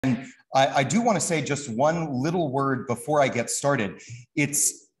And I do want to say just one little word before I get started.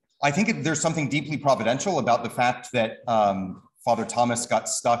 I think there's something deeply providential about the fact that Father Thomas got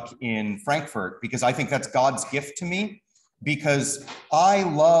stuck in Frankfurt, because I think that's God's gift to me, because I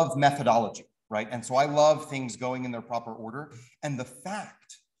love methodology, right? And so I love things going in their proper order. And the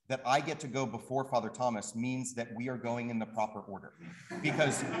fact that I get to go before Father Thomas means that we are going in the proper order.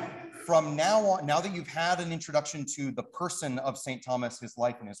 Because from now on, now that you've had an introduction to the person of St. Thomas, his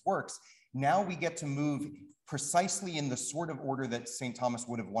life and his works, now we get to move precisely in the sort of order that St. Thomas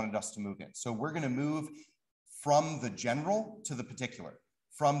would have wanted us to move in. So we're going to move from the general to the particular,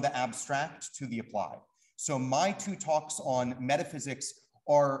 from the abstract to the applied. So my two talks on metaphysics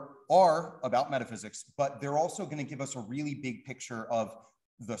are about metaphysics, but they're also going to give us a really big picture of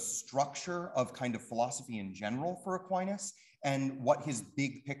the structure of kind of philosophy in general for Aquinas and what his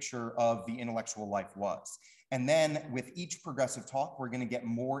big picture of the intellectual life was. And then with each progressive talk, we're going to get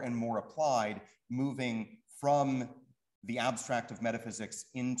more and more applied, moving from the abstract of metaphysics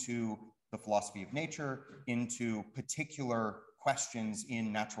into the philosophy of nature, into particular questions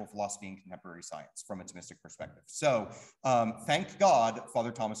in natural philosophy and contemporary science from a Thomistic perspective. So thank God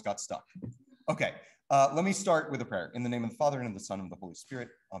Father Thomas got stuck. Okay, let me start with a prayer. In the name of the Father, and of the Son, and of the Holy Spirit,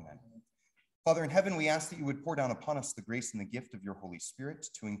 amen. Father in heaven, we ask that you would pour down upon us the grace and the gift of your Holy Spirit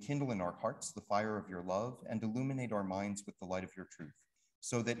to enkindle in our hearts the fire of your love and illuminate our minds with the light of your truth,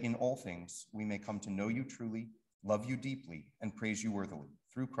 so that in all things we may come to know you truly, love you deeply, and praise you worthily,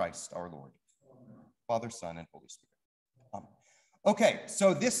 through Christ our Lord. Amen. Father, Son, and Holy Spirit. Amen. Okay,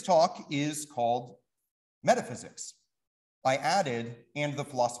 so this talk is called Metaphysics. I added, and the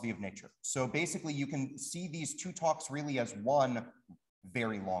philosophy of nature. So basically you can see these two talks really as one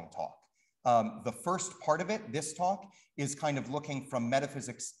very long talk. The first part of it, this talk, is kind of looking from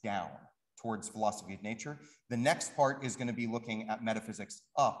metaphysics down towards philosophy of nature. The next part is going to be looking at metaphysics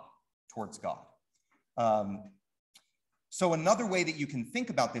up towards God. So another way that you can think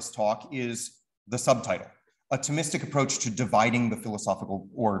about this talk is the subtitle, a Thomistic approach to dividing the philosophical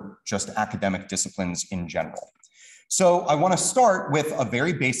or just academic disciplines in general. So I want to start with a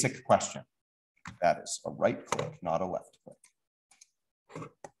very basic question. That is a right click, not a left click.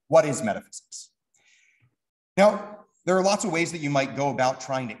 What is metaphysics? Now, there are lots of ways that you might go about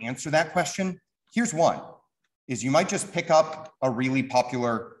trying to answer that question. Here's one, is you might just pick up a really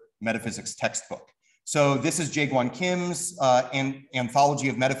popular metaphysics textbook. So this is Jae-Gwon Kim's Anthology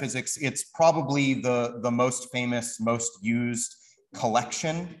of Metaphysics. It's probably the most famous, most used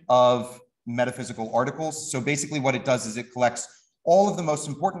collection of metaphysical articles. So basically what it does is it collects all of the most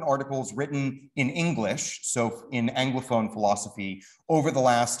important articles written in English, so in Anglophone philosophy, over the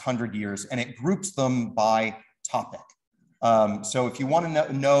last 100 years, and it groups them by topic. So if you want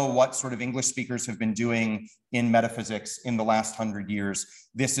to know what sort of English speakers have been doing in metaphysics in the last 100 years,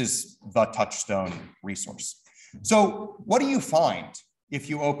 this is the touchstone resource. So what do you find if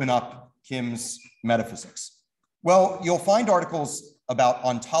you open up Kim's Metaphysics? Well, you'll find articles about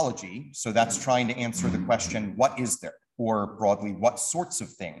ontology. So that's trying to answer the question, what is there? Or broadly, what sorts of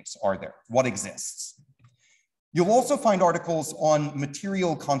things are there? What exists? You'll also find articles on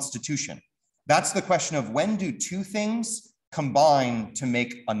material constitution. That's the question of when do two things combine to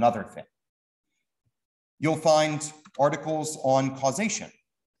make another thing? You'll find articles on causation.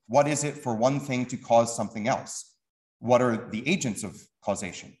 What is it for one thing to cause something else? What are the agents of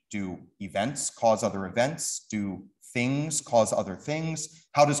causation? Do events cause other events? Do things cause other things?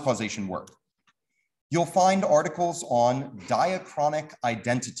 How does causation work? You'll find articles on diachronic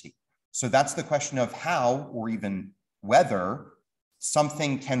identity. So that's the question of how, or even whether,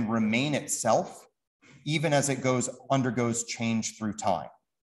 something can remain itself, even as it undergoes change through time.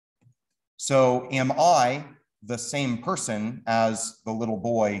 So am I the same person as the little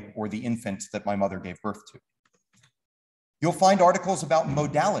boy or the infant that my mother gave birth to? You'll find articles about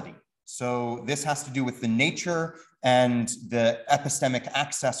modality. So this has to do with the nature and the epistemic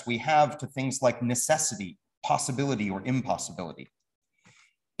access we have to things like necessity, possibility, or impossibility.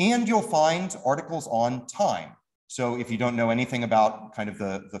 And you'll find articles on time. So if you don't know anything about kind of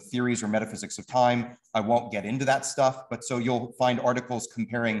the theories or metaphysics of time, I won't get into that stuff, but so you'll find articles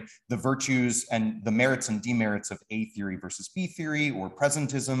comparing the virtues and the merits and demerits of A theory versus B theory, or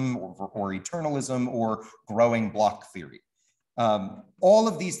presentism, or eternalism, or growing block theory. All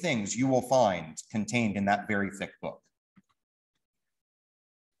of these things you will find contained in that very thick book.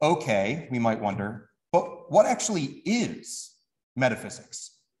 Okay, we might wonder, but what actually is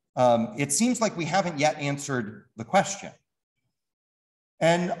metaphysics? It seems like we haven't yet answered the question.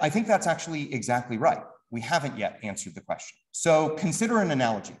 And I think that's actually exactly right. We haven't yet answered the question. So consider an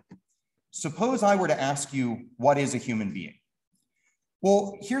analogy. Suppose I were to ask you, what is a human being?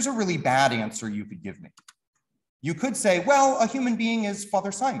 Well, here's a really bad answer you could give me. You could say, well, a human being is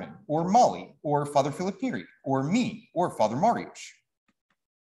Father Simon, or Molly, or Father Philip-Neri, or me, or Father Mariusz.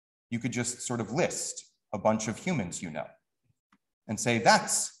 You could just sort of list a bunch of humans you know and say,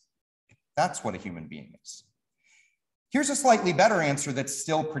 that's what a human being is. Here's a slightly better answer that's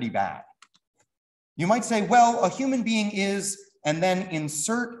still pretty bad. You might say, well, a human being is, and then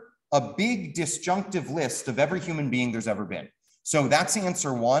insert a big disjunctive list of every human being there's ever been. So that's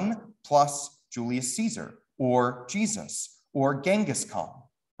answer 1 plus Julius Caesar, or Jesus, or Genghis Khan,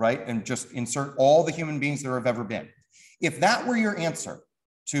 right? And just insert all the human beings there have ever been. If that were your answer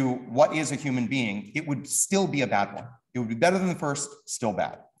to what is a human being, it would still be a bad one. It would be better than the first, still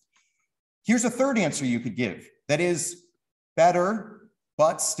bad. Here's a third answer you could give that is better,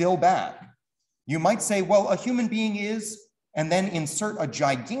 but still bad. You might say, well, a human being is, and then insert a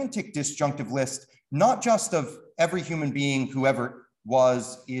gigantic disjunctive list, not just of every human being whoever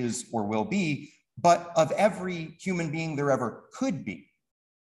was, is, or will be, but of every human being there ever could be.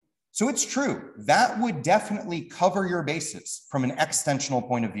 So it's true, that would definitely cover your bases from an extensional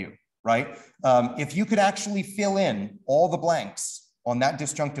point of view, right? If you could actually fill in all the blanks on that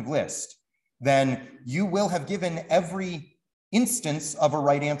disjunctive list, then you will have given every instance of a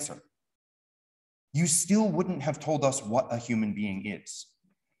right answer. You still wouldn't have told us what a human being is.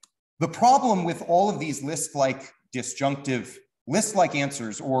 The problem with all of these list-like disjunctive, list-like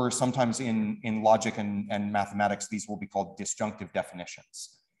answers, or sometimes in logic and mathematics, these will be called disjunctive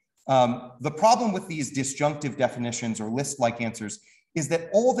definitions. The problem with these disjunctive definitions or list-like answers is that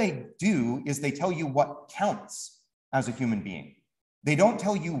all they do is they tell you what counts as a human being. They don't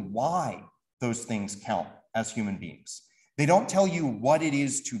tell you why those things count as human beings. They don't tell you what it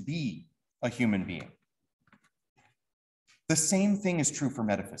is to be a human being. The same thing is true for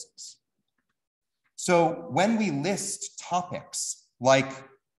metaphysics. So when we list topics like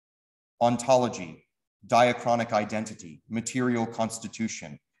ontology, diachronic identity, material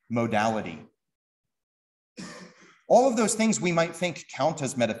constitution, modality, all of those things we might think count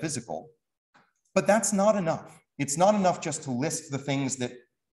as metaphysical, but that's not enough. It's not enough just to list the things that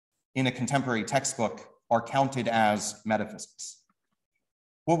in a contemporary textbook are counted as metaphysics.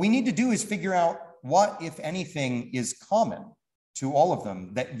 What we need to do is figure out what, if anything, is common to all of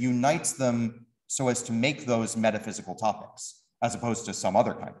them that unites them so as to make those metaphysical topics, as opposed to some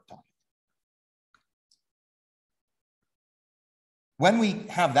other kind of topic. When we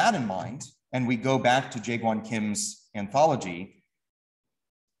have that in mind, and we go back to Jae-Gwon Kim's anthology,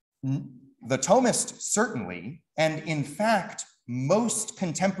 the Thomist certainly, and in fact, most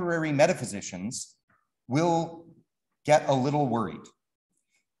contemporary metaphysicians will get a little worried.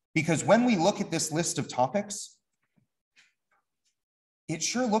 Because when we look at this list of topics, it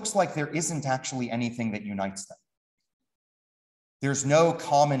sure looks like there isn't actually anything that unites them. There's no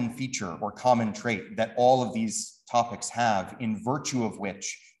common feature or common trait that all of these topics have in virtue of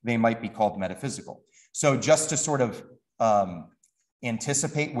which they might be called metaphysical. So just to sort of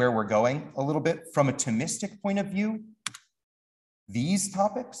anticipate where we're going a little bit, from a Thomistic point of view, these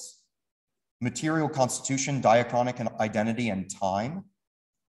topics, material constitution, diachronic identity, and time,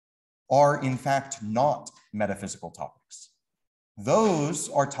 are in fact not metaphysical topics. Those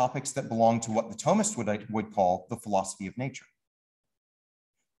are topics that belong to what the Thomist would call the philosophy of nature.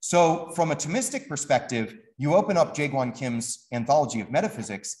 So from a Thomistic perspective, you open up Jae-Gwon Kim's Anthology of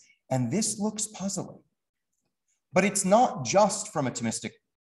Metaphysics, and this looks puzzling. But it's not just from a Thomistic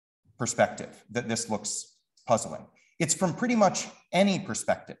perspective that this looks puzzling. It's from pretty much any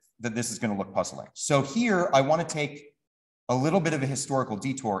perspective that this is going to look puzzling. So here I want to take a little bit of a historical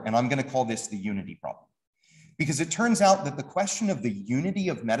detour, and I'm going to call this the unity problem. Because it turns out that the question of the unity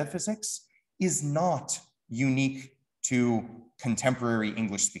of metaphysics is not unique to contemporary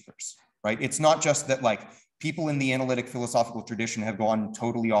English speakers, right? It's not just that like people in the analytic philosophical tradition have gone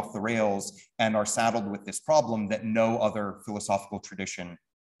totally off the rails and are saddled with this problem that no other philosophical tradition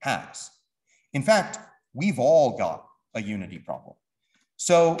has. In fact, we've all got a unity problem.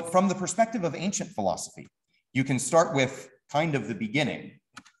 So from the perspective of ancient philosophy, you can start with kind of the beginning.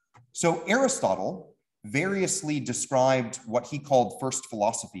 So Aristotle variously described what he called first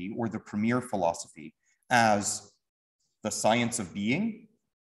philosophy, or the premier philosophy, as the science of being,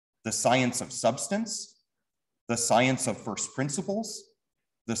 the science of substance, the science of first principles,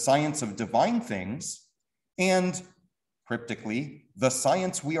 the science of divine things, and cryptically, the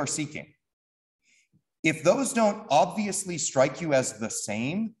science we are seeking. If those don't obviously strike you as the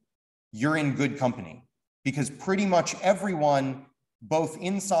same, you're in good company, because pretty much everyone, both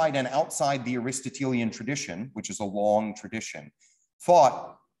inside and outside the Aristotelian tradition, which is a long tradition,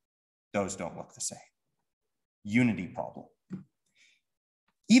 thought those don't look the same. Unity problem.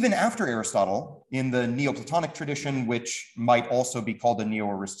 Even after Aristotle, in the Neoplatonic tradition, which might also be called the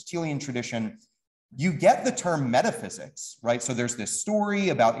Neo-Aristotelian tradition, you get the term metaphysics, right? So there's this story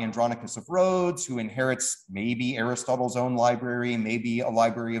about Andronicus of Rhodes, who inherits maybe Aristotle's own library, maybe a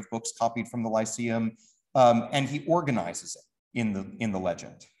library of books copied from the Lyceum, and he organizes it in the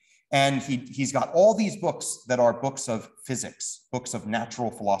legend. And he's got all these books that are books of physics, books of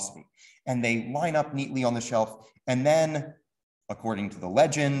natural philosophy, and they line up neatly on the shelf. And then, according to the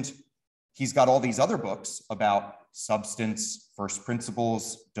legend, he's got all these other books about substance, first principles,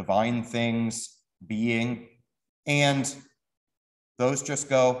 divine things, being, and those just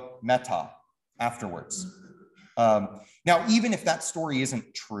go meta afterwards. Now, even if that story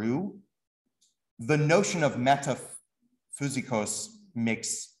isn't true, the notion of metaphysicos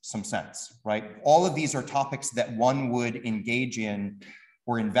makes some sense, right? All of these are topics that one would engage in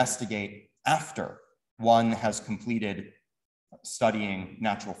or investigate after one has completed studying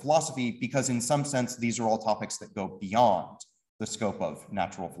natural philosophy, because in some sense, these are all topics that go beyond the scope of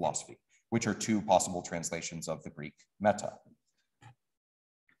natural philosophy, which are two possible translations of the Greek meta.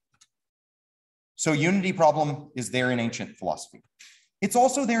 So unity problem is there in ancient philosophy. It's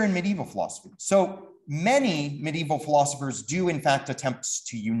also there in medieval philosophy. So many medieval philosophers do in fact attempt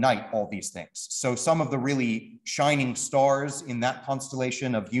to unite all these things. So some of the really shining stars in that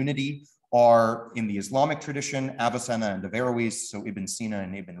constellation of unity are in the Islamic tradition, Avicenna and Averroes, so Ibn Sina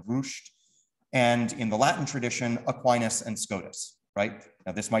and Ibn Rushd, and in the Latin tradition, Aquinas and Scotus, right?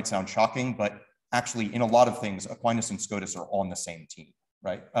 Now this might sound shocking, but actually in a lot of things, Aquinas and Scotus are on the same team,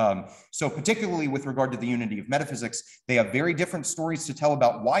 right? So particularly with regard to the unity of metaphysics, they have very different stories to tell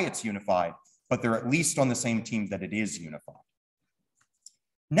about why it's unified, but they're at least on the same team that it is unified.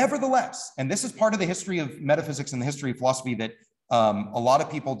 Nevertheless, and this is part of the history of metaphysics and the history of philosophy that a lot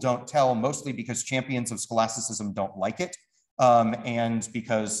of people don't tell, mostly because champions of scholasticism don't like it, and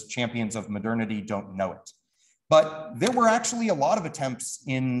because champions of modernity don't know it. But there were actually a lot of attempts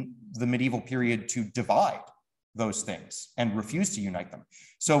in the medieval period to divide those things and refuse to unite them.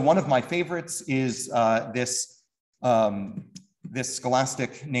 So one of my favorites is this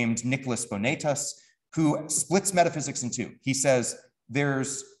scholastic named Nicholas Bonetus, who splits metaphysics in two. He says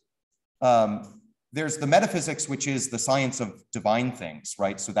there's the metaphysics, which is the science of divine things,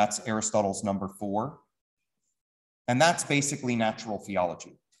 right? So that's Aristotle's number 4. And that's basically natural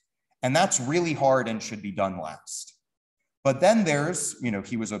theology. And that's really hard and should be done last. But then there's,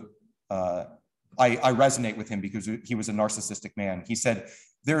 he was I resonate with him because he was a narcissistic man. He said,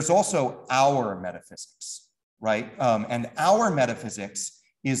 there's also our metaphysics, right? And our metaphysics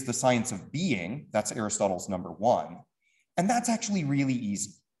is the science of being. That's Aristotle's number 1. And that's actually really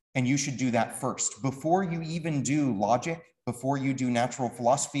easy. And you should do that first. Before you even do logic, before you do natural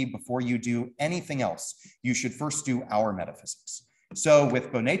philosophy, before you do anything else, you should first do our metaphysics. So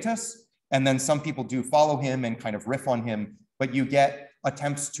with Bonetus, and then some people do follow him and kind of riff on him, but you get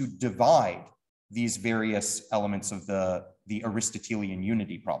attempts to divide these various elements of the Aristotelian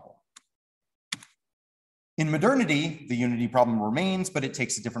unity problem. In modernity, the unity problem remains, but it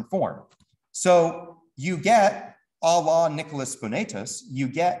takes a different form. So you get, a la Nicholas Bonetus, you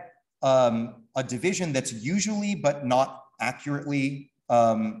get a division that's usually, but not accurately,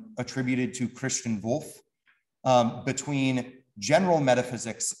 attributed to Christian Wolff, between general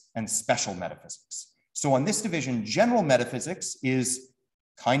metaphysics and special metaphysics. So on this division, general metaphysics is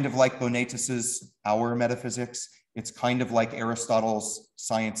kind of like Bonetus's our metaphysics. It's kind of like Aristotle's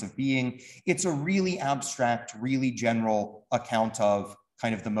science of being. It's a really abstract, really general account of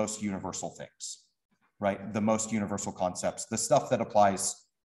kind of the most universal things, right? The most universal concepts, the stuff that applies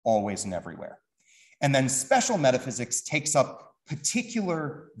always and everywhere. And then special metaphysics takes up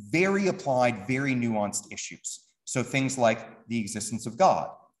particular, very applied, very nuanced issues. So things like the existence of God,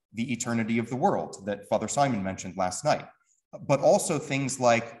 the eternity of the world that Father Simon mentioned last night, but also things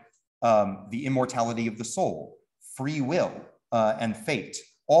like the immortality of the soul, free will, and fate.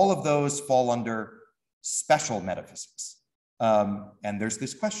 All of those fall under special metaphysics. And there's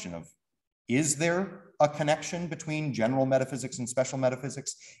this question of, is there a connection between general metaphysics and special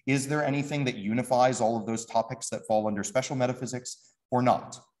metaphysics? Is there anything that unifies all of those topics that fall under special metaphysics or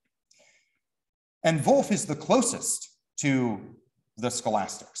not? And Wolff is the closest to the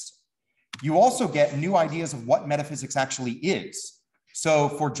scholastics. You also get new ideas of what metaphysics actually is. So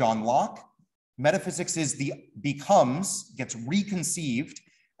for John Locke, metaphysics gets reconceived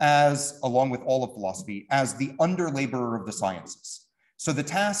as, along with all of philosophy, as the underlaborer of the sciences. So the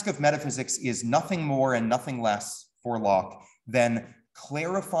task of metaphysics is nothing more and nothing less for Locke than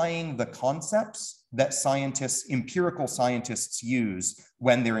clarifying the concepts that empirical scientists use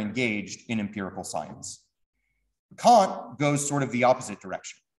when they're engaged in empirical science. Kant goes sort of the opposite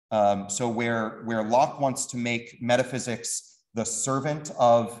direction. So where Locke wants to make metaphysics the servant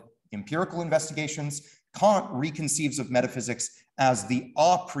of empirical investigations, Kant reconceives of metaphysics as the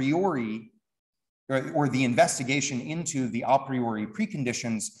a priori, or the investigation into the a priori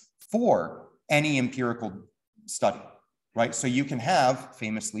preconditions for any empirical study, right? So you can have,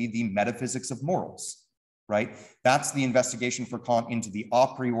 famously, the metaphysics of morals, right? That's the investigation for Kant into the a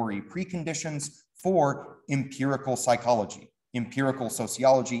priori preconditions for empirical psychology, empirical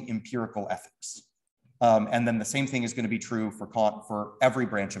sociology, empirical ethics. And then the same thing is going to be true for Kant for every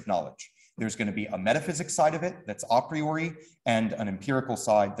branch of knowledge. There's going to be a metaphysics side of it that's a priori and an empirical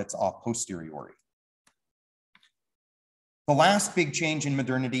side that's a posteriori. The last big change in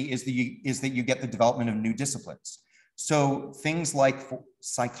modernity is that you get the development of new disciplines. So things like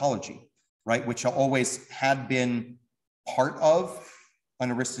psychology, right, which always had been part of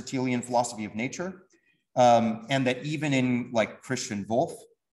an Aristotelian philosophy of nature, and that even in like Christian Wolff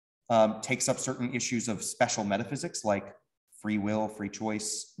takes up certain issues of special metaphysics like free will, free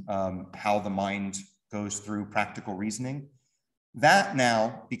choice, how the mind goes through practical reasoning. That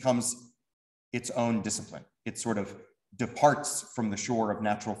now becomes its own discipline. It sort of departs from the shore of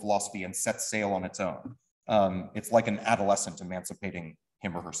natural philosophy and sets sail on its own. It's like an adolescent emancipating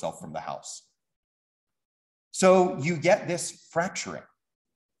him or herself from the house. So you get this fracturing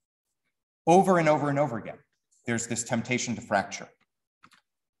over and over and over again. There's this temptation to fracture.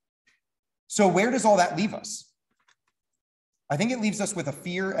 So where does all that leave us? I think it leaves us with a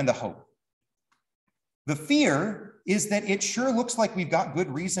fear and a hope. The fear is that it sure looks like we've got good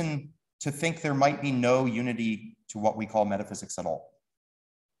reason to think there might be no unity to what we call metaphysics at all.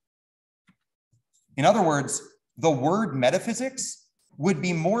 In other words, the word metaphysics would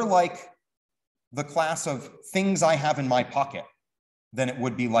be more like the class of things I have in my pocket than it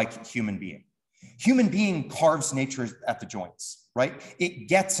would be like human being. Human being carves nature at the joints, right? It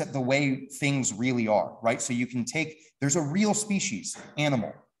gets at the way things really are, right? So you can take, there's a real species,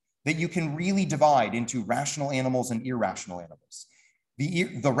 animal, that you can really divide into rational animals and irrational animals.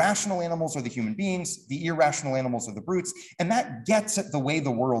 The rational animals are the human beings, the irrational animals are the brutes, and that gets at the way the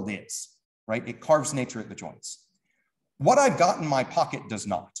world is, right? It carves nature at the joints. What I've got in my pocket does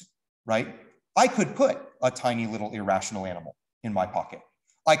not, right? I could put a tiny little irrational animal in my pocket.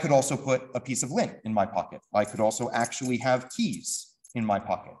 I could also put a piece of lint in my pocket. I could also actually have keys in my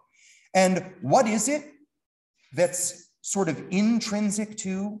pocket. And what is it that's sort of intrinsic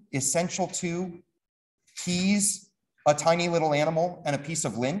to, essential to keys, a tiny little animal, and a piece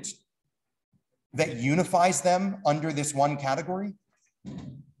of lint that unifies them under this one category?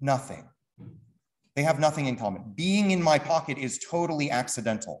 Nothing. They have nothing in common. Being in my pocket is totally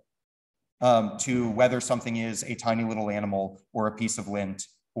accidental to whether something is a tiny little animal or a piece of lint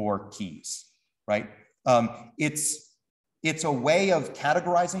or keys, right? It's a way of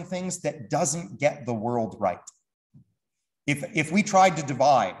categorizing things that doesn't get the world right. If we tried to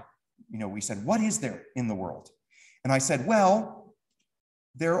divide, we said, what is there in the world? And I said, well,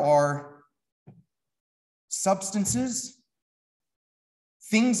 there are substances,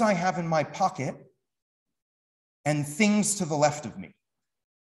 things I have in my pocket, and things to the left of me.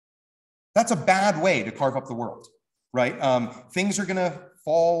 That's a bad way to carve up the world, right? Things are gonna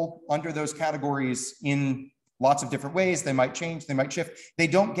fall under those categories in lots of different ways. They might change, they might shift. They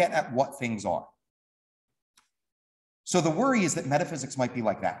don't get at what things are. So the worry is that metaphysics might be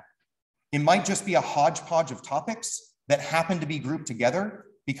like that. It might just be a hodgepodge of topics that happen to be grouped together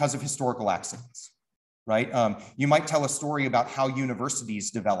because of historical accidents, right? You might tell a story about how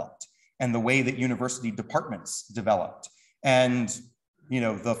universities developed and the way that university departments developed. And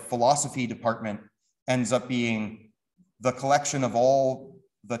the philosophy department ends up being the collection of all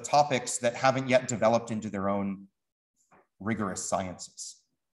the topics that haven't yet developed into their own rigorous sciences.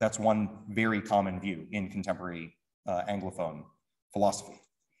 That's one very common view in contemporary Anglophone philosophy.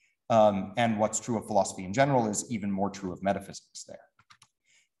 And what's true of philosophy in general is even more true of metaphysics there.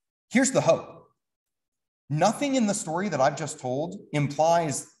 Here's the hope. Nothing in the story that I've just told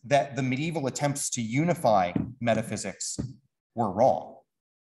implies that the medieval attempts to unify metaphysics were wrong.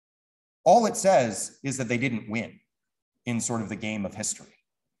 All it says is that they didn't win in sort of the game of history.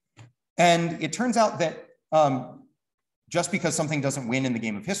 And it turns out that just because something doesn't win in the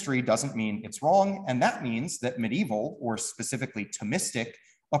game of history doesn't mean it's wrong. And that means that medieval, or specifically Thomistic,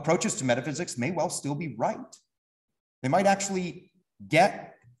 approaches to metaphysics may well still be right. They might actually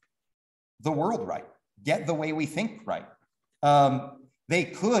get the world right, get the way we think right. They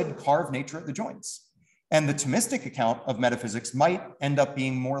could carve nature at the joints. And the Thomistic account of metaphysics might end up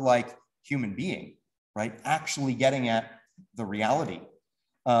being more like human being, right? Actually getting at the reality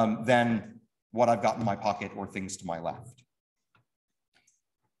than what I've got in my pocket or things to my left.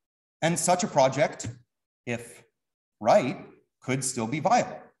 And such a project, if right, could still be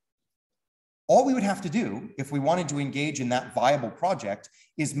viable. All we would have to do if we wanted to engage in that viable project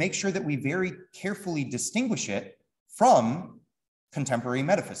is make sure that we very carefully distinguish it from contemporary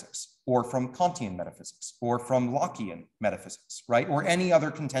metaphysics, or from Kantian metaphysics, or from Lockean metaphysics, right? Or any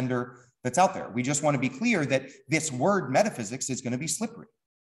other contender that's out there. We just want to be clear that this word metaphysics is going to be slippery,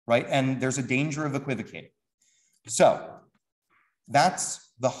 right? And there's a danger of equivocating. So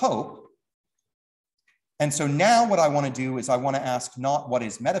that's the hope. And so now what I want to do is I want to ask not what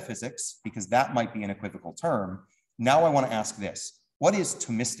is metaphysics, because that might be an equivocal term. Now I want to ask this: what is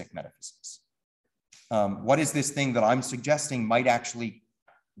Thomistic metaphysics? What is this thing that I'm suggesting might actually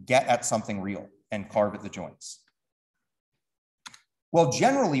get at something real and carve at the joints? Well,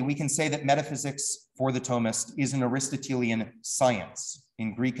 generally, we can say that metaphysics for the Thomist is an Aristotelian science,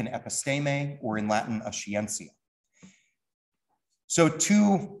 in Greek an episteme, or in Latin a scientia. So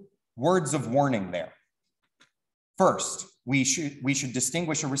 2 words of warning there. First, we should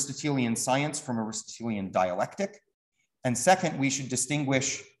distinguish Aristotelian science from Aristotelian dialectic. And second, we should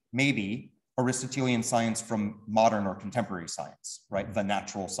distinguish maybe Aristotelian science from modern or contemporary science, right? The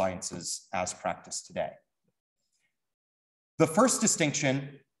natural sciences as practiced today. The first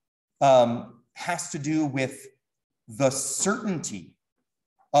distinction has to do with the certainty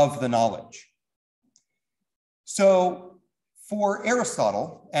of the knowledge. So for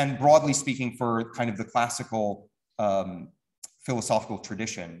Aristotle, and broadly speaking for kind of the classical philosophical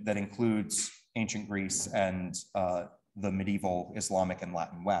tradition that includes ancient Greece and the medieval Islamic and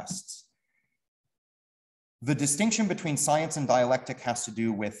Latin Wests, the distinction between science and dialectic has to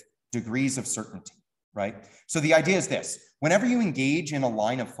do with degrees of certainty, right? So the idea is this: whenever you engage in a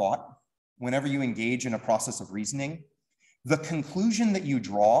line of thought, whenever you engage in a process of reasoning, the conclusion that you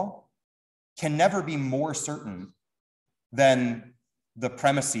draw can never be more certain than the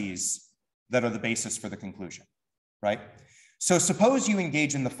premises that are the basis for the conclusion, right? So suppose you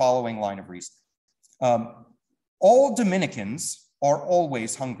engage in the following line of reasoning. All Dominicans are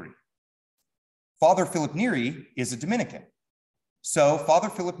always hungry. Father Philip-Neri is a Dominican, so Father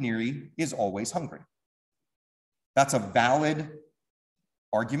Philip-Neri is always hungry. That's a valid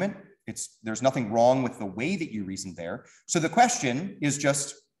argument. There's nothing wrong with the way that you reasoned there. So the question is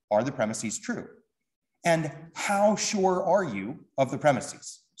just, are the premises true? And how sure are you of the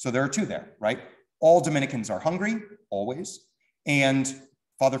premises? So there are 2 there, right? All Dominicans are hungry, always, and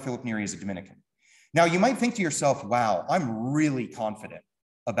Father Philip-Neri is a Dominican. Now you might think to yourself, wow, I'm really confident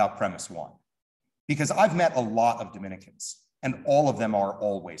about premise 1, because I've met a lot of Dominicans and all of them are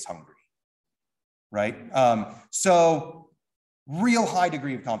always hungry, right? So real high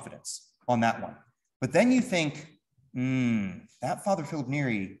degree of confidence on that one. But then you think, that Father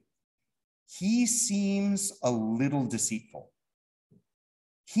Philip-Neri, he seems a little deceitful.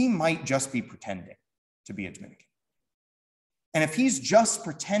 He might just be pretending to be a Dominican. And if he's just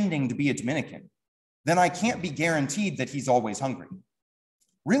pretending to be a Dominican, then I can't be guaranteed that he's always hungry.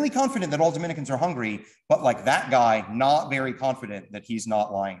 Really confident that all Dominicans are hungry, but like that guy, not very confident that he's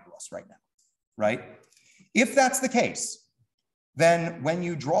not lying to us right now, right? If that's the case, then when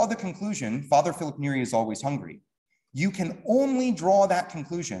you draw the conclusion, Father Philip-Neri is always hungry, you can only draw that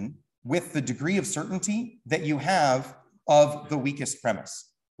conclusion with the degree of certainty that you have of the weakest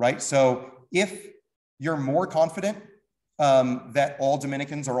premise, right? So if you're more confident that all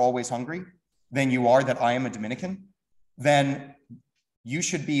Dominicans are always hungry than you are that I am a Dominican, then you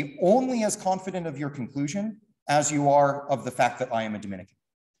should be only as confident of your conclusion as you are of the fact that I am a Dominican.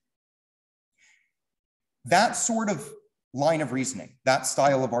 That sort of line of reasoning, that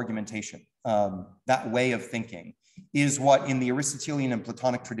style of argumentation, that way of thinking is what in the Aristotelian and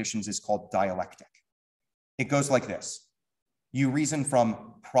Platonic traditions is called dialectic. It goes like this. You reason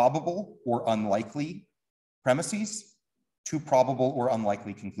from probable or unlikely premises to probable or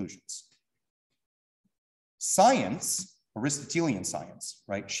unlikely conclusions. Science, Aristotelian science,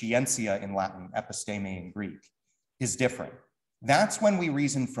 right? Scientia in Latin, episteme in Greek, is different. That's when we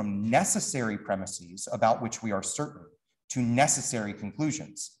reason from necessary premises about which we are certain to necessary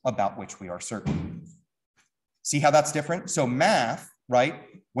conclusions about which we are certain. See how that's different? So math, right?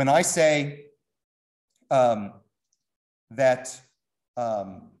 When I say that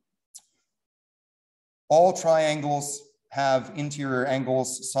all triangles have interior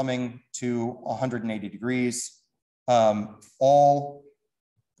angles summing to 180 degrees,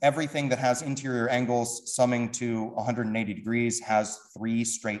 everything that has interior angles summing to 180 degrees has 3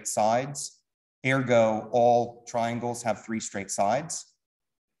 straight sides. Ergo, all triangles have 3 straight sides.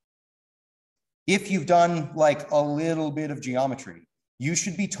 If you've done like a little bit of geometry, you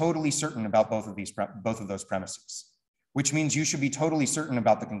should be totally certain about both of those premises, which means you should be totally certain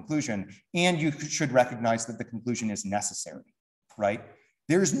about the conclusion, and you should recognize that the conclusion is necessary, right?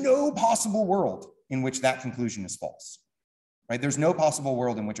 There's no possible world in which that conclusion is false, right? There's no possible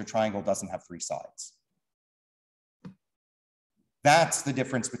world in which a triangle doesn't have three sides. That's the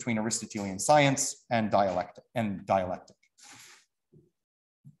difference between Aristotelian science and dialectic.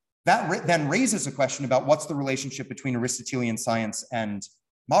 That then raises a question about what's the relationship between Aristotelian science and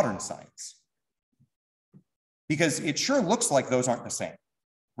modern science. Because it sure looks like those aren't the same,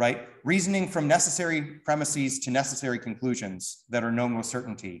 right? Reasoning from necessary premises to necessary conclusions that are known with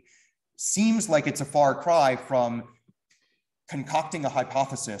certainty seems like it's a far cry from concocting a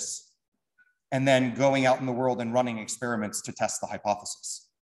hypothesis and then going out in the world and running experiments to test the hypothesis,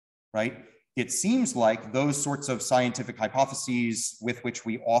 right? It seems like those sorts of scientific hypotheses with which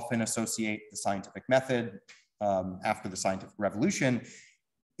we often associate the scientific method after the scientific revolution,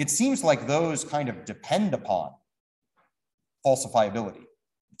 it seems like those kind of depend upon falsifiability,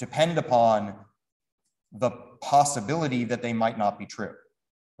 depend upon the possibility that they might not be true,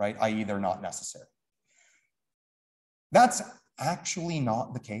 right? i.e. they're not necessary. That's actually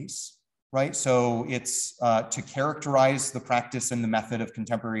not the case, right? So it's to characterize the practice and the method of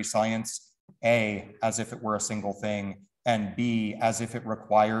contemporary science, A, as if it were a single thing, and B, as if it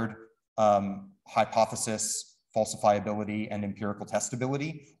required hypothesis, falsifiability, and empirical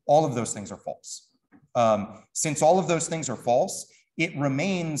testability. All of those things are false. Since all of those things are false, it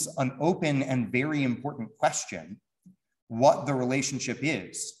remains an open and very important question what the relationship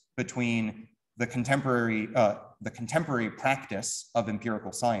is between the contemporary practice of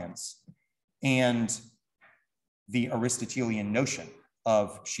empirical science and the Aristotelian notion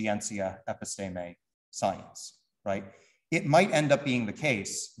of scientia episteme science, right? It might end up being the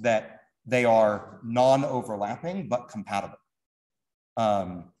case that they are non-overlapping but compatible.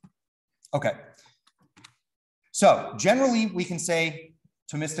 Okay. So generally, we can say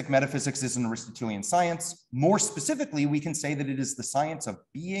Thomistic metaphysics is an Aristotelian science. More specifically, we can say that it is the science of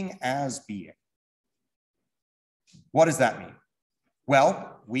being as being. What does that mean?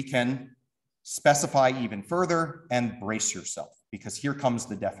 Well, we can specify even further and brace yourself, because here comes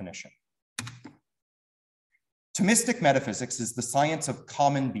the definition. Thomistic metaphysics is the science of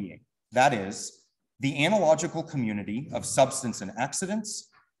common being. That is, the analogical community of substance and accidents,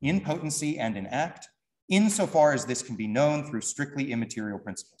 in potency and in act, insofar as this can be known through strictly immaterial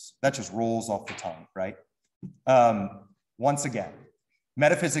principles. That just rolls off the tongue, right? Once again,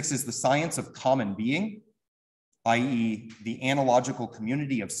 metaphysics is the science of common being, i.e. the analogical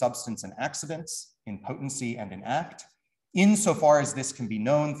community of substance and accidents in potency and in act, insofar as this can be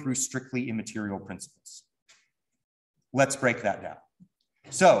known through strictly immaterial principles. Let's break that down.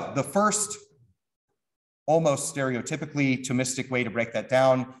 So the first, almost stereotypically Thomistic way to break that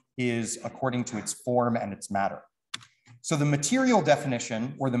down is according to its form and its matter. So the material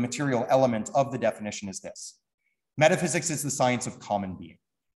definition, or the material element of the definition, is this. Metaphysics is the science of common being.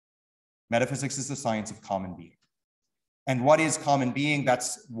 Metaphysics is the science of common being. And what is common being?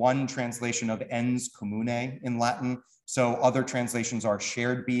 That's one translation of ens commune in Latin. So other translations are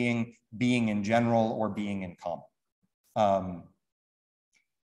shared being, being in general, or being in common.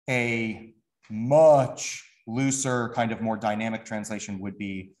 A much looser, kind of more dynamic translation would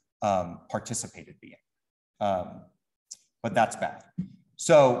be participated being. But that's bad.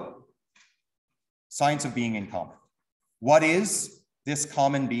 So science of being in common. What is this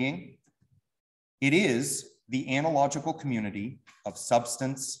common being? It is the analogical community of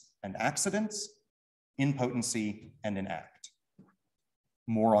substance and accidents, in potency and in act.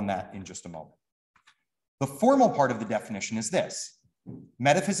 More on that in just a moment. The formal part of the definition is this.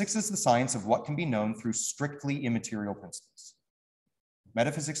 Metaphysics is the science of what can be known through strictly immaterial principles.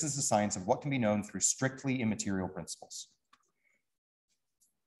 Metaphysics is the science of what can be known through strictly immaterial principles.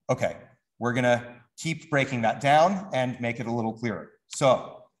 Okay, we're gonna keep breaking that down and make it a little clearer.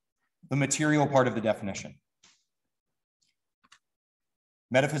 So, the material part of the definition.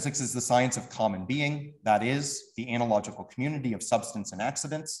 Metaphysics is the science of common being, that is, the analogical community of substance and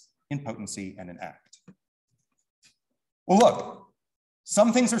accidents, in potency and in act. Well, look,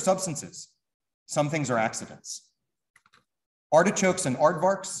 some things are substances, some things are accidents. Artichokes and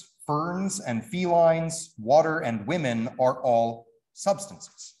aardvarks, ferns and felines, water and women are all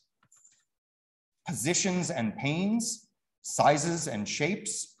substances. Positions and pains, sizes and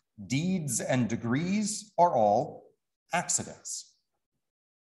shapes, deeds and degrees are all accidents.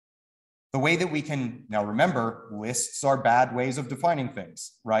 The way that we can, now remember, lists are bad ways of defining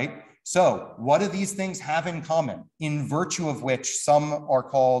things, right? So what do these things have in common, in virtue of which some are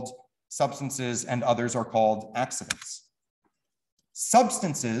called substances and others are called accidents?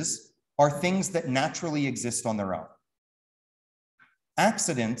 Substances are things that naturally exist on their own.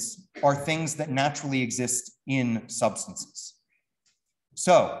 Accidents are things that naturally exist in substances.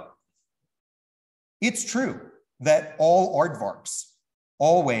 So it's true that all aardvarks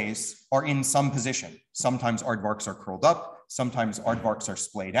always are in some position. Sometimes aardvarks are curled up, sometimes aardvarks are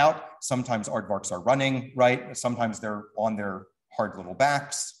splayed out, sometimes aardvarks are running, right? Sometimes they're on their hard little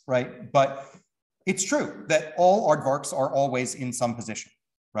backs, right? But it's true that all aardvarks are always in some position,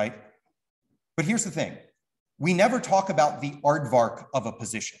 right? But here's the thing. We never talk about the aardvark of a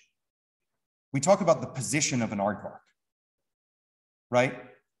position. We talk about the position of an aardvark, right?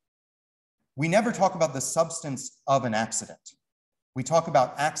 We never talk about the substance of an accident. We talk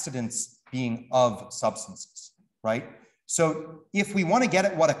about accidents being of substances, right? So if we want to get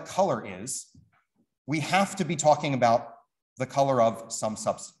at what a color is, we have to be talking about the color of some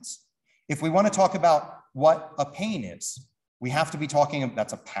substance. If we want to talk about what a pain is, we have to be talking,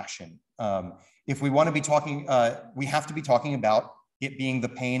 that's a passion. If we want to be talking, we have to be talking about it being the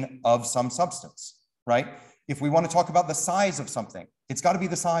pain of some substance, right? If we want to talk about the size of something, it's got to be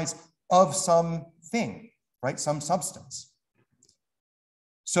the size of something, right? Some substance.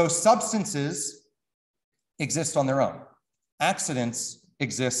 So substances exist on their own. Accidents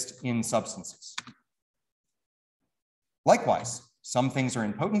exist in substances. Likewise, some things are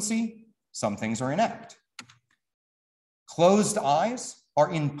in potency, some things are in act. Closed eyes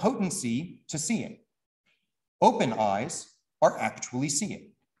are in potency to seeing. Open eyes are actually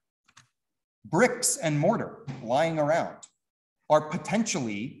seeing. Bricks and mortar lying around are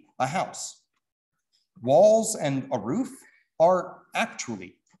potentially a house. Walls and a roof are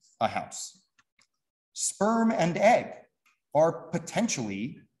actually a house. Sperm and egg are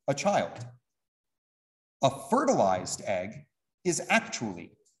potentially a child. A fertilized egg is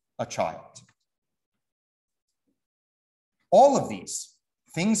actually a child. All of these,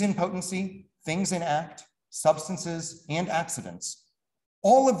 things in potency, things in act, substances and accidents,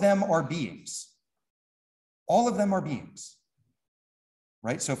 all of them are beings. All of them are beings,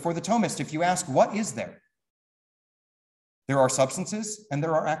 right? So for the Thomist, if you ask, what is there? There are substances and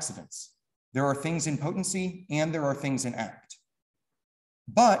there are accidents. There are things in potency and there are things in act.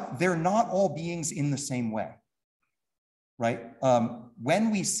 But they're not all beings in the same way, right?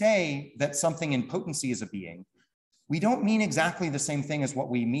 When we say that something in potency is a being, we don't mean exactly the same thing as what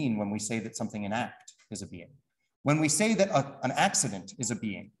we mean when we say that something in act is a being. When we say that an accident is a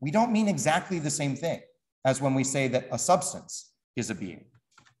being, we don't mean exactly the same thing as when we say that a substance is a being.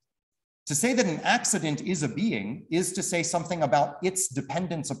 To say that an accident is a being is to say something about its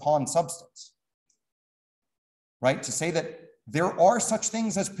dependence upon substance, right? To say that there are such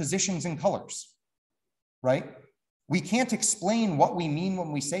things as positions and colors, right? We can't explain what we mean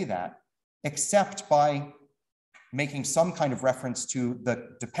when we say that except by making some kind of reference to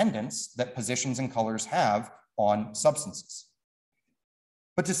the dependence that positions and colors have on substances.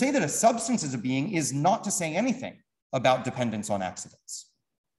 But to say that a substance is a being is not to say anything about dependence on accidents.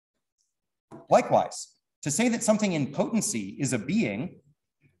 Likewise, to say that something in potency is a being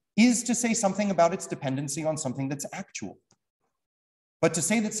is to say something about its dependency on something that's actual. But to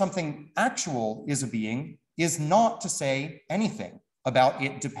say that something actual is a being is not to say anything about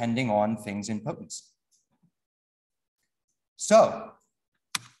it depending on things in potency. So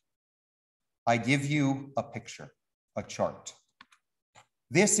I give you a picture, a chart.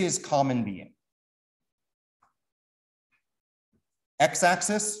 This is common being.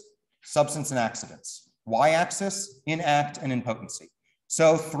 X-axis, substance and accidents. Y-axis, in act and in potency.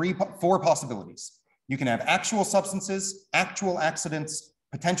 So four possibilities. You can have actual substances, actual accidents,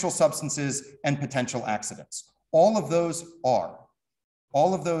 potential substances, and potential accidents. All of those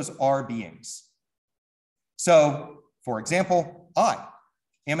are beings. So, for example, I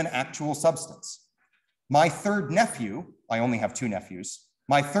am an actual substance. My third nephew, I only have two nephews,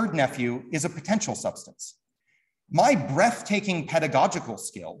 my third nephew is a potential substance. My breathtaking pedagogical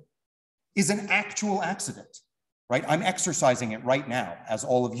skill is an actual accident, right? I'm exercising it right now, as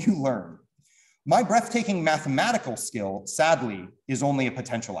all of you learn. My breathtaking mathematical skill, sadly, is only a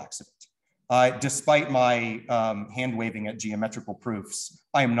potential accident. Despite my hand waving at geometrical proofs,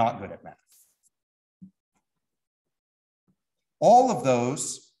 I am not good at math. All of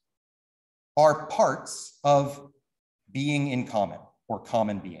those are parts of being in common, or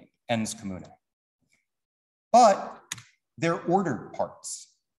common being, ens commune. But they're ordered parts.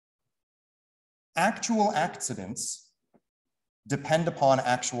 Actual accidents depend upon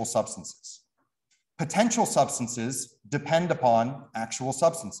actual substances. Potential substances depend upon actual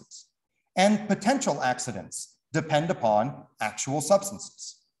substances. And potential accidents depend upon actual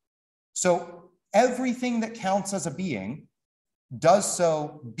substances. So everything that counts as a being does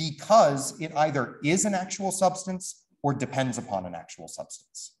so because it either is an actual substance or depends upon an actual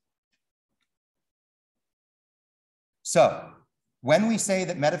substance. So when we say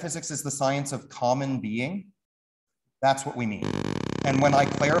that metaphysics is the science of common being, that's what we mean. And when I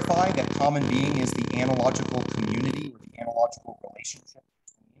clarify that common being is the analogical community or the analogical relationship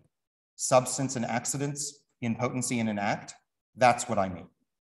between substance and accidents in potency and in act, that's what I mean.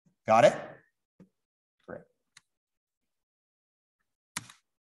 Got it? Great.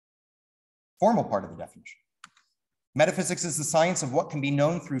 Formal part of the definition. Metaphysics is the science of what can be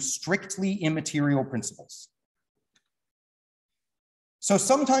known through strictly immaterial principles. So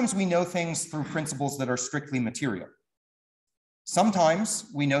sometimes we know things through principles that are strictly material. Sometimes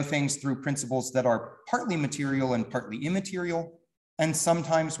we know things through principles that are partly material and partly immaterial, and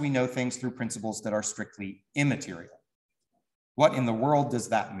sometimes we know things through principles that are strictly immaterial. What in the world does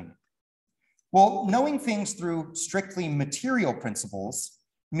that mean? Well, knowing things through strictly material principles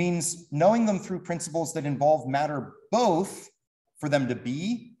means knowing them through principles that involve matter both for them to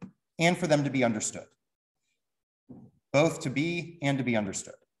be and for them to be understood. Both to be and to be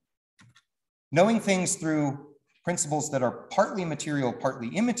understood. Knowing things through principles that are partly material, partly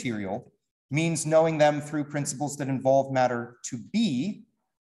immaterial, means knowing them through principles that involve matter to be,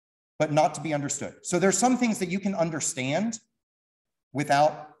 but not to be understood. So there's some things that you can understand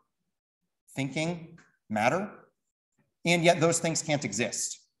without thinking matter, and yet those things can't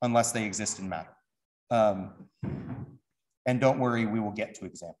exist unless they exist in matter. And don't worry, we will get to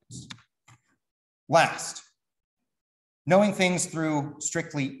examples. Last, knowing things through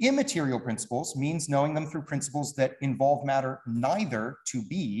strictly immaterial principles means knowing them through principles that involve matter neither to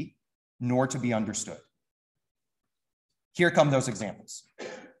be nor to be understood. Here come those examples.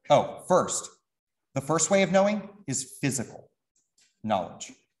 Oh, first, the first way of knowing is physical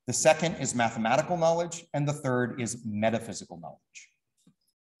knowledge. The second is mathematical knowledge, and the third is metaphysical knowledge.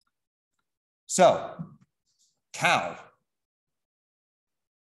 So, cow,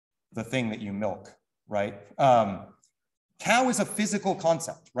 the thing that you milk, right? Cow is a physical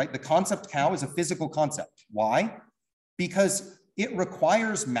concept, right? The concept cow is a physical concept. Why? Because it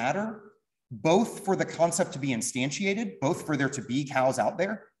requires matter both for the concept to be instantiated, both for there to be cows out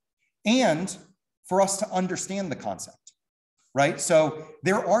there, and for us to understand the concept, right? So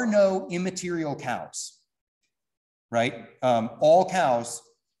there are no immaterial cows, right? All cows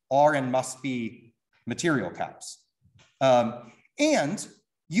are and must be material cows. And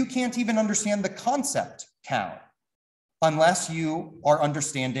you can't even understand the concept cow unless you are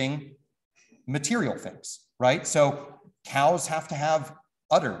understanding material things, right? So cows have to have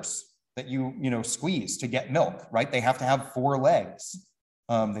udders that you squeeze to get milk, right? They have to have 4 legs.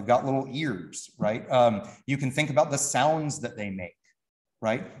 They've got little ears, right? You can think about the sounds that they make,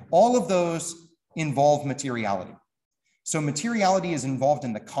 right? All of those involve materiality. So materiality is involved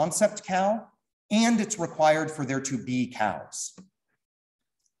in the concept cow, and it's required for there to be cows.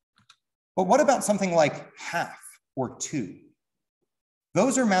 But what about something like half or 2?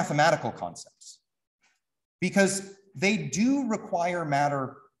 Those are mathematical concepts because they do require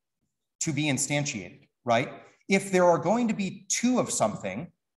matter to be instantiated, right? If there are going to be 2 of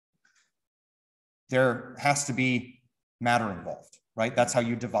something, there has to be matter involved, right? That's how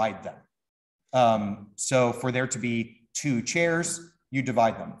you divide them. So for there to be 2 chairs, you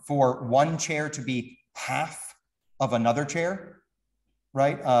divide them. For 1 chair to be half of another chair,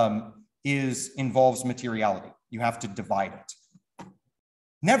 right, involves materiality. You have to divide it.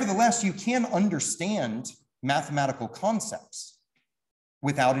 Nevertheless, you can understand mathematical concepts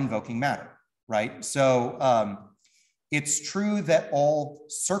without invoking matter, right? So it's true that all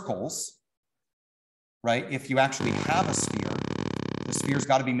circles, right, if you actually have a sphere, the sphere's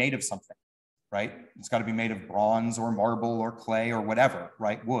got to be made of something, right? It's got to be made of bronze or marble or clay or whatever,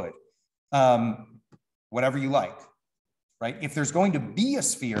 right? Wood, whatever you like, right? If there's going to be a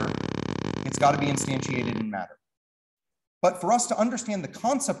sphere, it's got to be instantiated in matter. But for us to understand the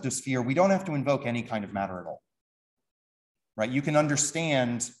concept of sphere, we don't have to invoke any kind of matter at all, right? You can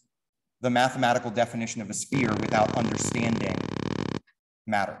understand the mathematical definition of a sphere without understanding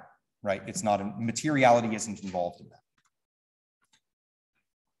matter, right? It's not, materiality isn't involved in that.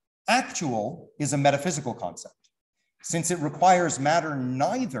 Actual is a metaphysical concept, since it requires matter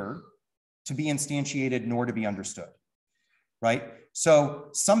neither to be instantiated nor to be understood, right? So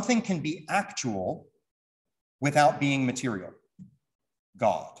something can be actual without being material.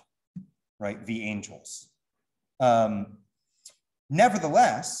 God, right? The angels.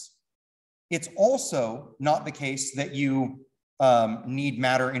 Nevertheless, it's also not the case that you need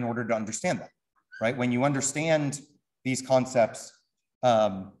matter in order to understand them, right? When you understand these concepts,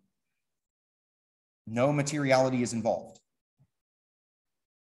 no materiality is involved.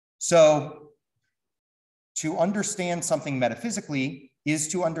 So to understand something metaphysically is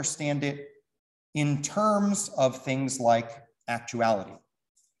to understand it in terms of things like actuality.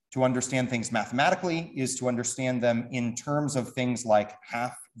 To understand things mathematically is to understand them in terms of things like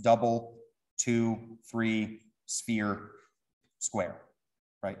half, double, 2, 3, sphere, square,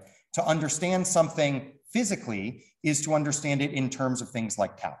 right? To understand something physically is to understand it in terms of things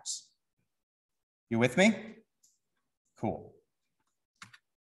like cows. You with me? Cool.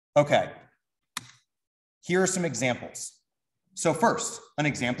 Okay. Here are some examples. So first, an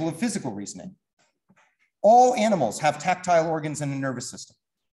example of physical reasoning. All animals have tactile organs and a nervous system.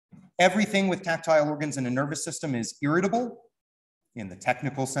 Everything with tactile organs and a nervous system is irritable, in the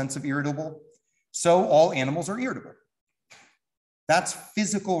technical sense of irritable. So all animals are irritable. That's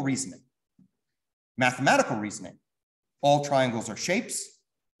physical reasoning. Mathematical reasoning. All triangles are shapes.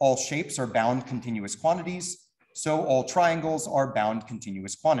 All shapes are bound continuous quantities. So all triangles are bound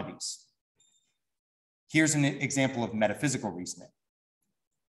continuous quantities. Here's an example of metaphysical reasoning.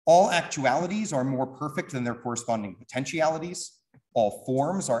 All actualities are more perfect than their corresponding potentialities. All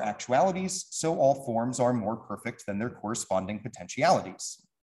forms are actualities, so all forms are more perfect than their corresponding potentialities.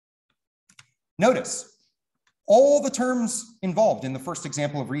 Notice all the terms involved in the first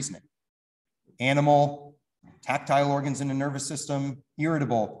example of reasoning. Animal, tactile organs in a nervous system,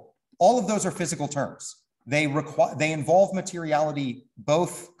 irritable, all of those are physical terms. They involve materiality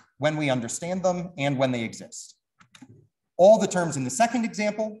both when we understand them and when they exist. All the terms in the second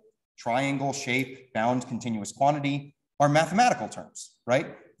example, triangle, shape, bound, continuous quantity, are mathematical terms,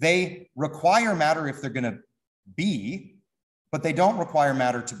 right? They require matter if they're going to be, but they don't require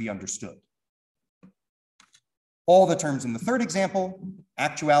matter to be understood. All the terms in the third example,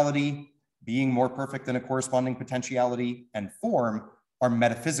 actuality, being more perfect than a corresponding potentiality, and form, are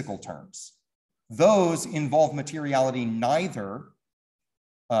metaphysical terms. Those involve materiality neither,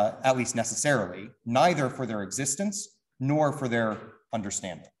 at least necessarily, neither for their existence nor for their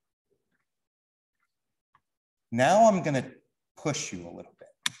understanding. Now I'm going to push you a little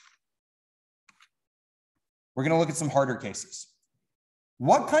bit. We're going to look at some harder cases.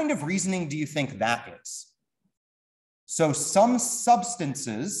 What kind of reasoning do you think that is? So some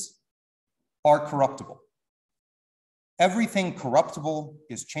substances are corruptible. Everything corruptible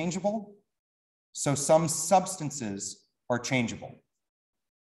is changeable. So some substances are changeable.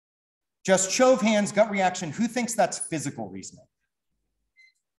 Just show of hands, gut reaction, who thinks that's physical reasoning?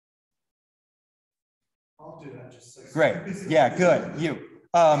 I'll do that just so. Great. Yeah, good. You.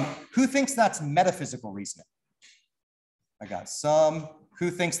 Who thinks that's metaphysical reasoning? I got some. Who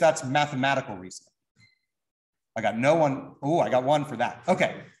thinks that's mathematical reasoning? I got no one. Oh, I got one for that.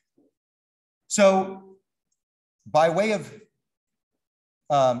 Okay. So by way of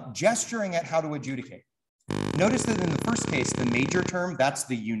gesturing at how to adjudicate, notice that in the first case, the major term, that's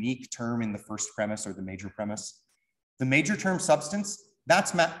the unique term in the first premise or the major premise. The major term substance,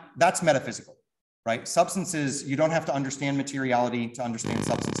 that's metaphysical. Right? Substances, you don't have to understand materiality to understand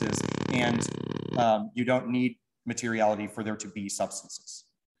substances, and you don't need materiality for there to be substances.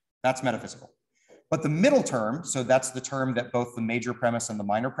 That's metaphysical. But the middle term, so that's the term that both the major premise and the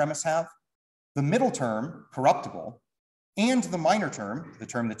minor premise have, the middle term, corruptible, and the minor term, the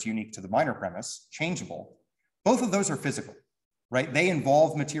term that's unique to the minor premise, changeable, both of those are physical, right? They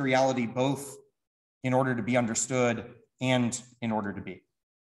involve materiality both in order to be understood and in order to be.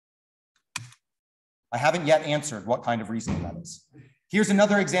 I haven't yet answered what kind of reasoning that is. Here's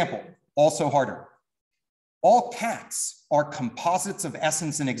another example, also harder. All cats are composites of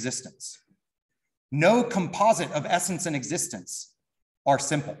essence and existence. No composite of essence and existence are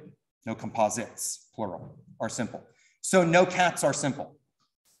simple. No composites, plural, are simple. So no cats are simple.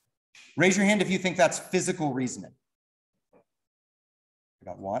 Raise your hand if you think that's physical reasoning. I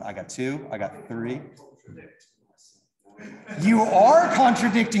got one, I got two, I got three. You are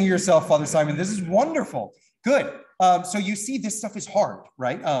contradicting yourself, Father Simon. This is wonderful. Good. So you see this stuff is hard,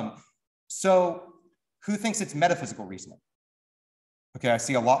 right? So who thinks it's metaphysical reasoning? Okay, I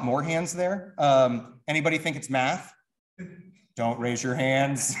see a lot more hands there. Anybody think it's math? Don't raise your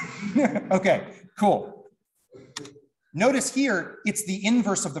hands. Okay, cool. Notice here, it's the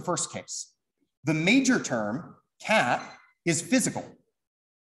inverse of the first case. The major term, cat, is physical.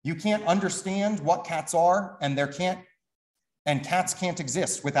 You can't understand what cats are, and cats can't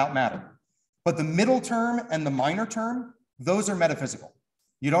exist without matter. But the middle term and the minor term, those are metaphysical.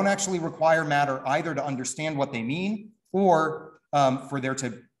 You don't actually require matter either to understand what they mean or for there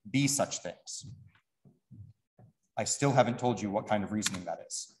to be such things. I still haven't told you what kind of reasoning that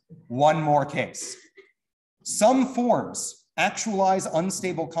is. One more case. Some forms actualize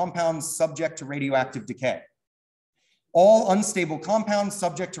unstable compounds subject to radioactive decay. All unstable compounds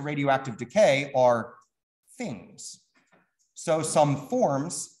subject to radioactive decay are things. So some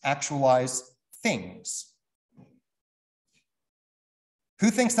forms actualize things. Who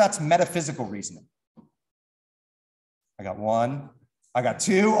thinks that's metaphysical reasoning? I got one, I got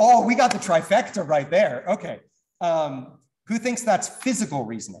two. Oh, we got the trifecta right there. Okay. Who thinks that's physical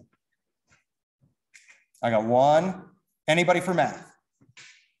reasoning? I got one. Anybody for math?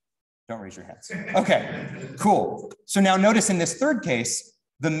 Don't raise your hands. Okay, cool. So now notice in this third case,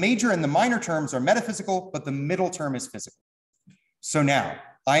 the major and the minor terms are metaphysical, but the middle term is physical. So now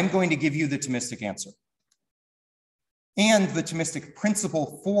I'm going to give you the Thomistic answer and the Thomistic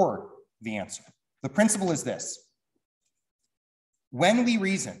principle for the answer. The principle is this. When we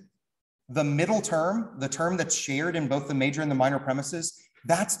reason, the middle term, the term that's shared in both the major and the minor premises,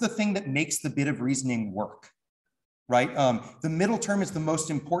 that's the thing that makes the bit of reasoning work, right? The middle term is the most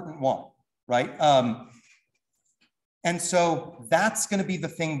important one, right? And so that's going to be the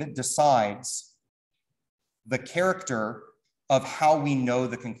thing that decides the character of how we know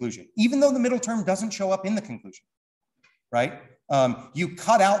the conclusion, even though the middle term doesn't show up in the conclusion, right? You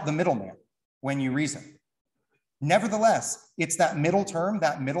cut out the middleman when you reason. Nevertheless, it's that middle term,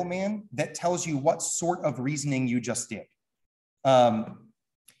 that middleman, that tells you what sort of reasoning you just did.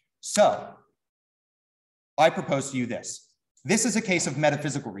 So I propose to you this. This is a case of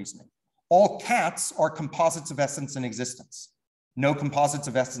metaphysical reasoning. All cats are composites of essence and existence. No composites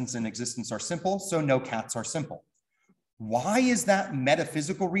of essence and existence are simple, so no cats are simple. Why is that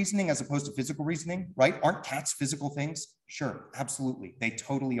metaphysical reasoning as opposed to physical reasoning, right? Aren't cats physical things? Sure, absolutely. They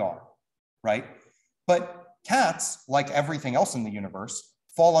totally are, right? But cats, like everything else in the universe,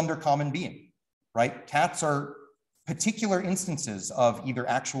 fall under common being, right? Cats are particular instances of either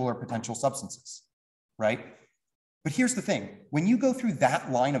actual or potential substances, right? But here's the thing. When you go through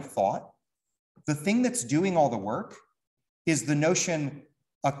that line of thought, the thing that's doing all the work is the notion,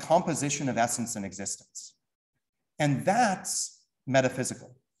 a composition of essence and existence. And that's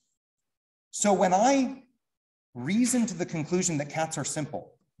metaphysical. So when I reason to the conclusion that cats are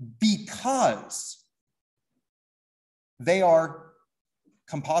simple because they are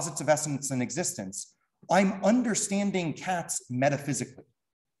composites of essence and existence, I'm understanding cats metaphysically,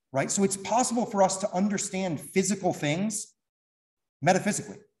 right? So it's possible for us to understand physical things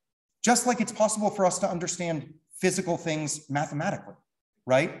metaphysically, just like it's possible for us to understand physical things mathematically,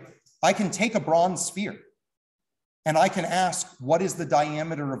 right? I can take a bronze sphere and I can ask, what is the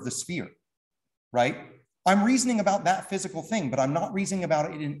diameter of the sphere, right? I'm reasoning about that physical thing, but I'm not reasoning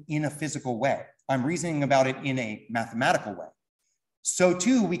about it in a physical way. I'm reasoning about it in a mathematical way. So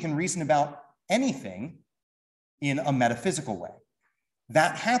too, we can reason about anything in a metaphysical way.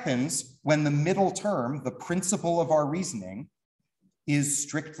 That happens when the middle term, the principle of our reasoning, is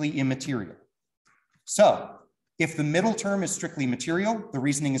strictly immaterial. So if the middle term is strictly material, the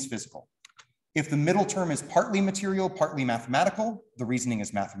reasoning is physical. If the middle term is partly material, partly mathematical, the reasoning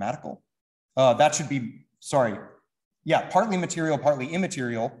is mathematical. That should be, sorry, yeah, partly material, partly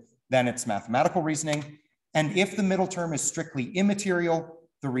immaterial, then it's mathematical reasoning. And if the middle term is strictly immaterial,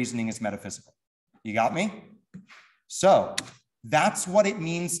 the reasoning is metaphysical. You got me? So that's what it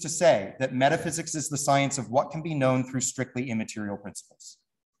means to say that metaphysics is the science of what can be known through strictly immaterial principles,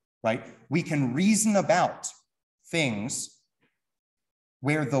 right? We can reason about things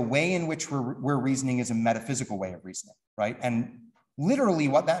where the way in which we're reasoning is a metaphysical way of reasoning, right? And literally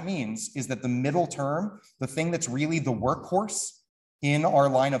what that means is that the middle term, the thing that's really the workhorse in our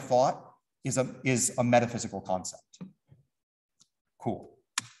line of thought, is a metaphysical concept. Cool.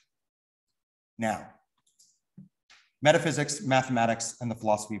 Now, metaphysics, mathematics, and the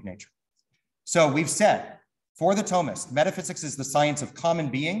philosophy of nature. So we've said, for the Thomist, metaphysics is the science of common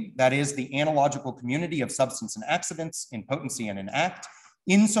being, that is the analogical community of substance and accidents in potency and in act,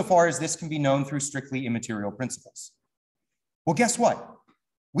 insofar as this can be known through strictly immaterial principles. Well, guess what?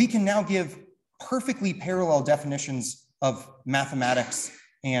 We can now give perfectly parallel definitions of mathematics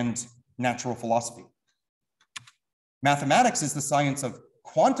and natural philosophy. Mathematics is the science of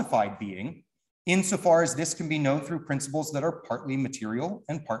quantified being, insofar as this can be known through principles that are partly material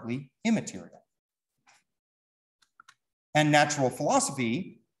and partly immaterial. And natural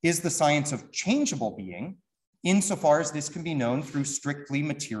philosophy is the science of changeable being, insofar as this can be known through strictly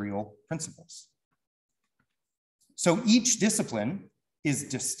material principles. So each discipline is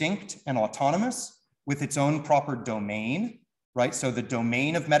distinct and autonomous with its own proper domain, right? So the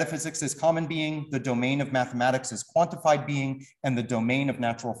domain of metaphysics is common being, the domain of mathematics is quantified being, and the domain of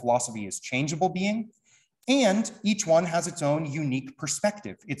natural philosophy is changeable being. And each one has its own unique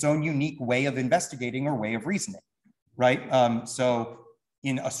perspective, its own unique way of investigating or way of reasoning, right? So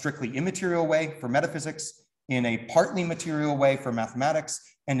in a strictly immaterial way for metaphysics, in a partly material way for mathematics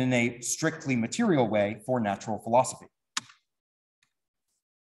and in a strictly material way for natural philosophy.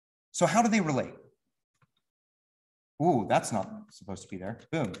 So how do they relate? Ooh, that's not supposed to be there.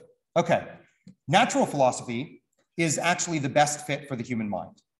 Boom. Okay. Natural philosophy is actually the best fit for the human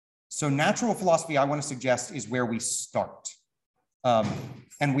mind. So natural philosophy, I want to suggest, is where we start.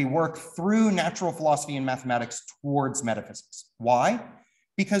 And we work through natural philosophy and mathematics towards metaphysics. Why?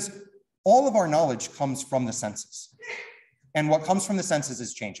 Because all of our knowledge comes from the senses. And what comes from the senses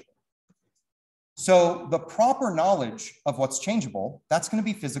is changeable. So the proper knowledge of what's changeable, that's going to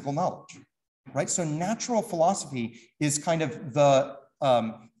be physical knowledge, right? So natural philosophy is kind of the,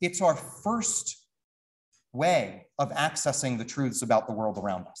 it's our first way of accessing the truths about the world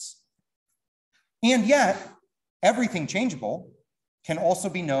around us. And yet, everything changeable can also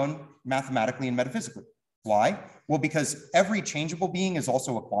be known mathematically and metaphysically. Why? Well, because every changeable being is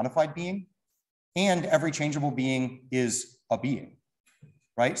also a quantified being, and every changeable being is a being,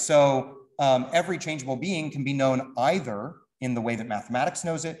 right? So every changeable being can be known either in the way that mathematics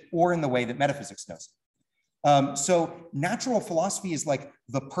knows it or in the way that metaphysics knows it. So natural philosophy is like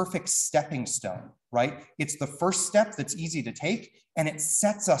the perfect stepping stone, right? It's the first step that's easy to take, and it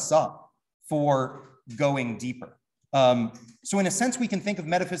sets us up for going deeper. So in a sense, we can think of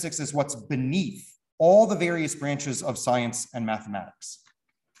metaphysics as what's beneath all the various branches of science and mathematics.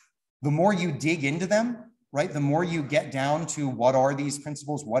 The more you dig into them, right, the more you get down to what are these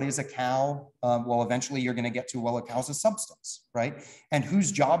principles, what is a cow? Well, eventually you're going to get to, well, a cow's a substance, right? And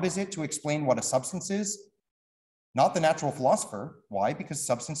whose job is it to explain what a substance is? Not the natural philosopher. Why? Because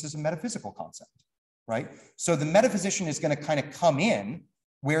substance is a metaphysical concept, right? So the metaphysician is going to kind of come in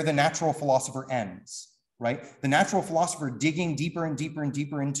where the natural philosopher ends, right? The natural philosopher digging deeper and deeper and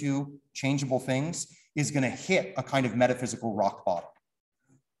deeper into changeable things is going to hit a kind of metaphysical rock bottom.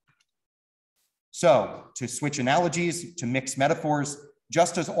 So to switch analogies, to mix metaphors,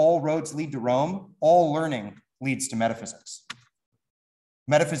 just as all roads lead to Rome, all learning leads to metaphysics.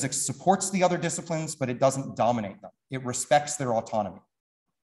 Metaphysics supports the other disciplines, but it doesn't dominate them. It respects their autonomy.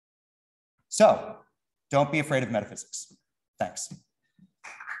 So don't be afraid of metaphysics. Thanks.